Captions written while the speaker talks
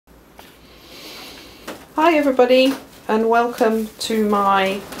Hi everybody, and welcome to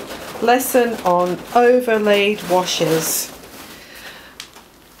my lesson on overlaid washes.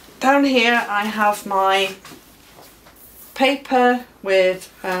 Down here I have my paper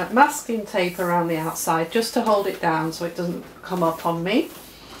with masking tape around the outside just to hold it down so it doesn't come up on me.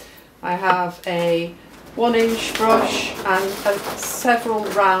 I have a 1-inch brush and several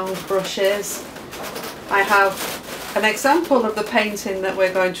round brushes. I have an example of the painting that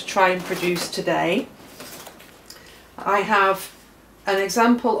we're going to try and produce today. I have an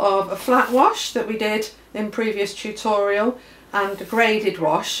example of a flat wash that we did in previous tutorial and a graded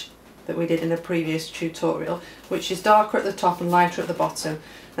wash that we did in a previous tutorial, which is darker at the top and lighter at the bottom.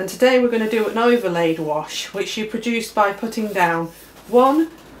 And today we're going to do an overlaid wash, which you produce by putting down one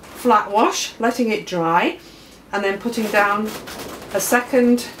flat wash, letting it dry, and then putting down a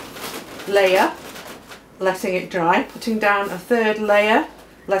second layer, letting it dry, putting down a third layer,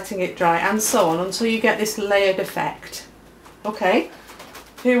 letting it dry, and so on until you get this layered effect. Okay,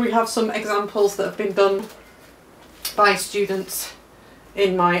 here we have some examples that have been done by students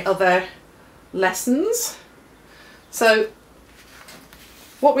in my other lessons. So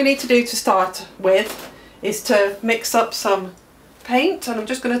what we need to do to start with is to mix up some paint, and I'm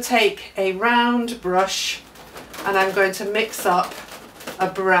just going to take a round brush and I'm going to mix up a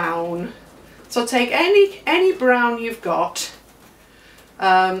brown. So take any brown you've got.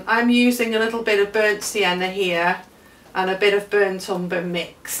 I'm using a little bit of burnt sienna here and a bit of burnt umber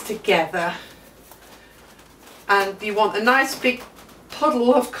mixed together, and you want a nice big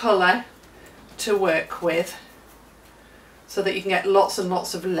puddle of colour to work with so that you can get lots and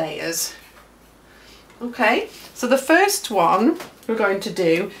lots of layers. Okay, so the first one we're going to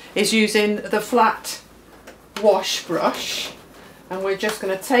do is using the flat wash brush, and we're just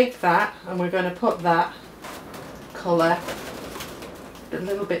going to take that and we're going to put that colour, a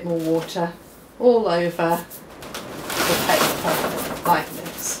little bit more water, all over the paper like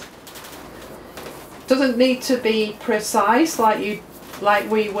this. Doesn't need to be precise like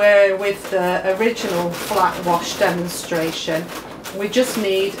we were with the original flat wash demonstration. We just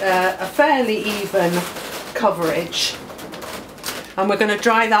need a fairly even coverage, and we're going to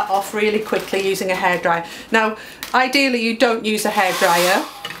dry that off really quickly using a hairdryer. Now ideally you don't use a hairdryer.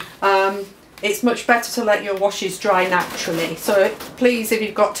 It's much better to let your washes dry naturally, so please, if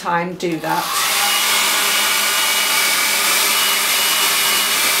you've got time, do that.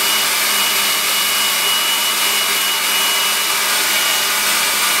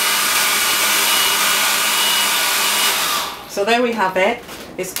 So there we have it.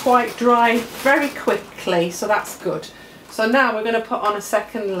 It's quite dry very quickly, so that's good. So now we're going to put on a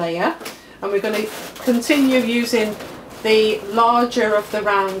second layer, and we're going to continue using the larger of the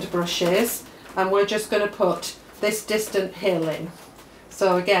round brushes, and we're just going to put this distant hill in.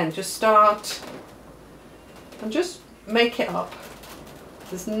 So again, just start and just make it up.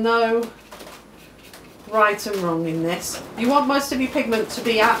 There's no right and wrong in this. You want most of your pigment to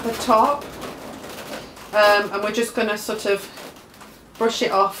be at the top, and we're just going to sort of brush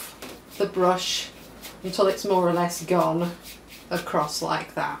it off the brush until it's more or less gone across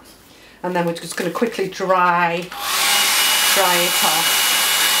like that, and then we're just going to quickly dry it off.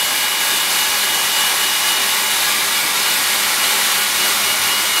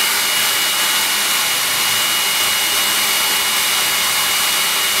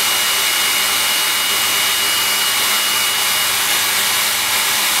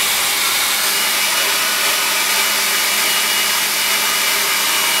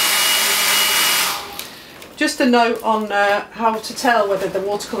 Just a note on how to tell whether the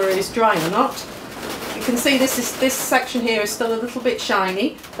watercolour is dry or not. You can see this section here is still a little bit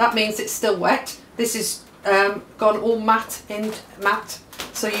shiny. That means it's still wet. This is gone all matte,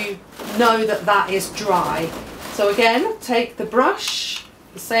 so you know that that is dry. So again, take the brush,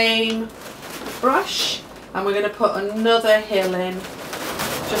 the same brush, and we're going to put another hill in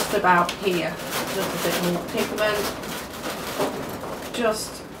just about here. A little bit more pigment,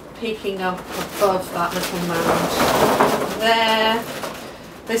 just peeking up above that little mound there.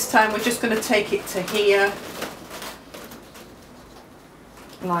 This time we're just going to take it to here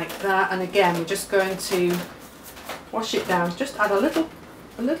like that, and again we're just going to wash it down. Just add a little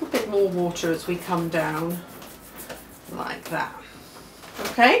bit more water as we come down like that.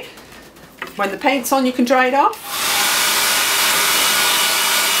 Okay, when the paint's on you can dry it off.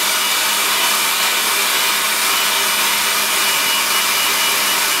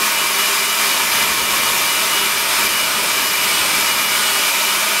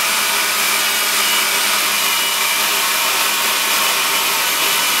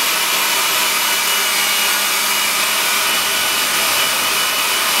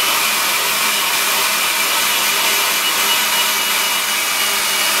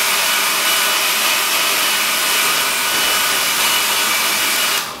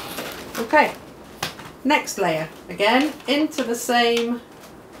 Next layer, again into the same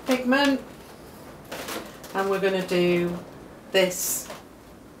pigment, and we're going to do this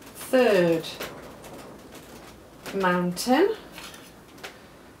third mountain.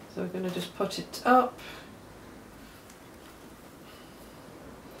 So we're going to just put it up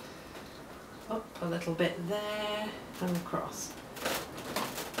a little bit there and across.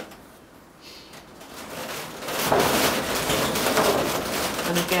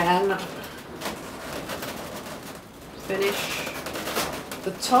 And again, finish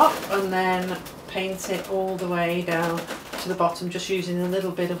the top and then paint it all the way down to the bottom, just using a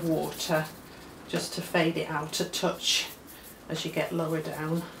little bit of water just to fade it out a touch as you get lower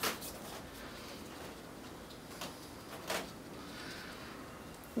down.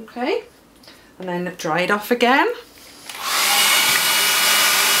 Okay, and then dry it off again.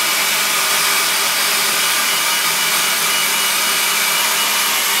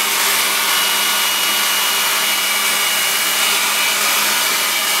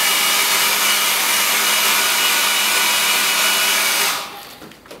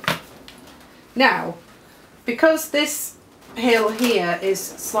 Now, because this hill here is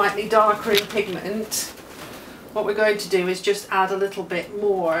slightly darker in pigment, what we're going to do is just add a little bit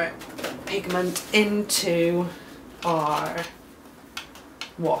more pigment into our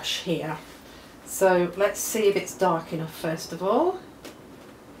wash here. So let's see if it's dark enough first of all.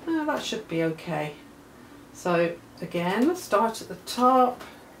 Oh, that should be okay. So again, start at the top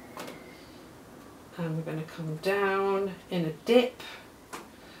and we're going to come down in a dip,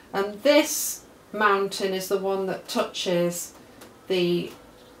 and this mountain is the one that touches the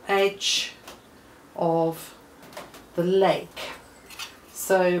edge of the lake.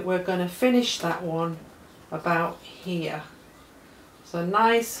 So we're going to finish that one about here. So a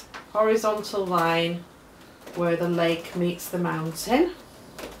nice horizontal line where the lake meets the mountain.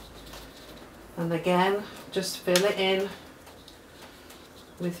 And again, just fill it in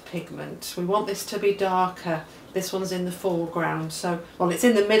with pigment. We want this to be darker. This one's in the foreground, so, well, it's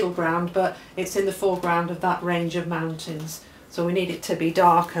in the middle ground, but it's in the foreground of that range of mountains. So we need it to be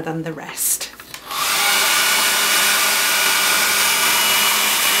darker than the rest.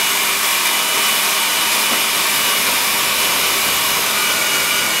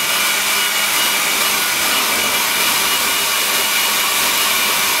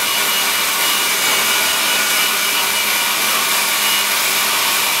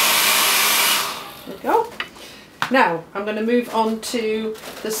 Now I'm going to move on to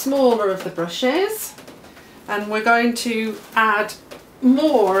the smaller of the brushes, and we're going to add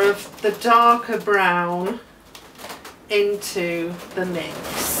more of the darker brown into the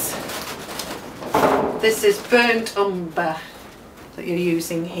mix. This is burnt umber that you're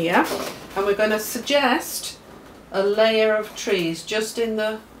using here, and we're going to suggest a layer of trees just in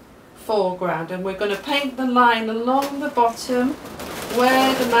the foreground, and we're going to paint the line along the bottom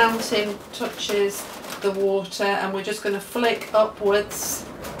where the mountain touches the water, and we're just going to flick upwards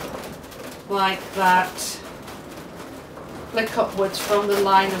like that, flick upwards from the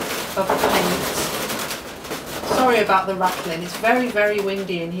line of paint. Sorry about the rattling, it's very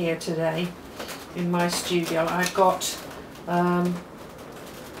windy in here today in my studio. I've got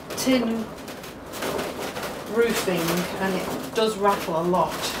tin roofing and it does rattle a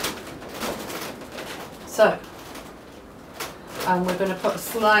lot. So, and we're going to put a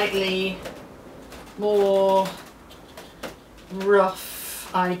slightly more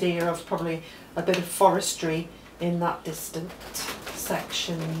rough idea of probably a bit of forestry in that distant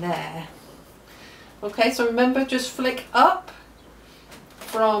section there. Okay, so remember, just flick up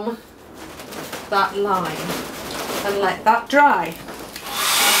from that line and let that dry.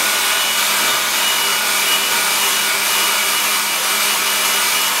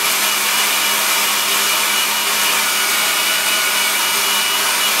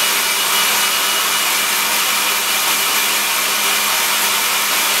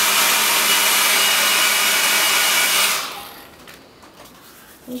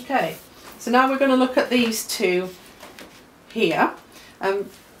 Okay, so now we're going to look at these two here.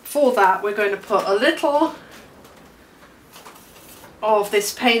 For that we're going to put a little of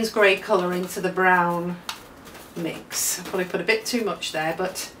this Payne's grey colour into the brown mix. I probably put a bit too much there,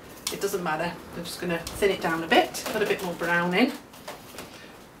 but it doesn't matter. I'm just going to thin it down a bit, put a bit more brown in,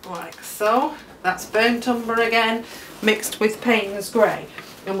 like so. That's burnt umber again, mixed with Payne's grey,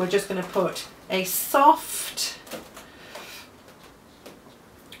 and we're just going to put a soft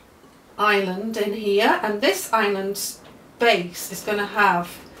island in here, and this island's base is going to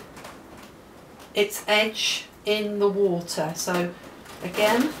have its edge in the water. So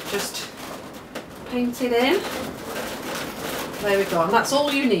again, just paint it in. There we go, and that's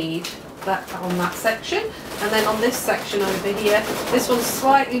all you need that on that section, and then on this section over here, this one's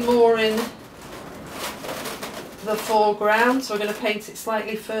slightly more in the foreground, so we're going to paint it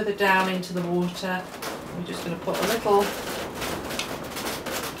slightly further down into the water. We're just going to put a little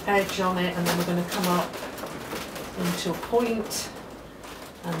edge on it, and then we're going to come up into a point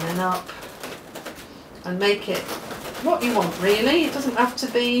and then up and make it what you want really. It doesn't have to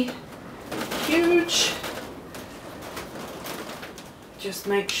be huge. Just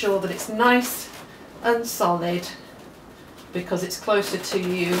make sure that it's nice and solid, because it's closer to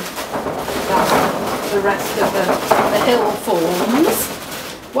you than the rest of the hill forms.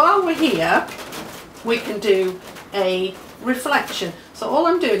 While we're here, we can do a reflection. So all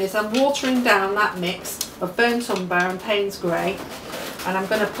I'm doing is I'm watering down that mix of burnt umber and Payne's Grey, and I'm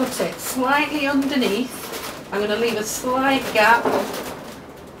going to put it slightly underneath. I'm going to leave a slight gap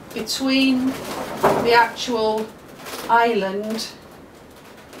between the actual island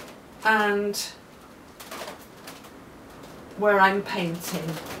and where I'm painting.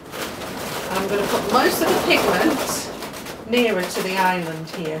 And I'm going to put most of the pigment nearer to the island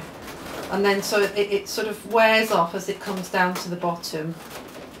here, and then so it sort of wears off as it comes down to the bottom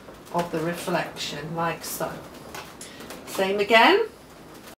of the reflection, like so. Same again.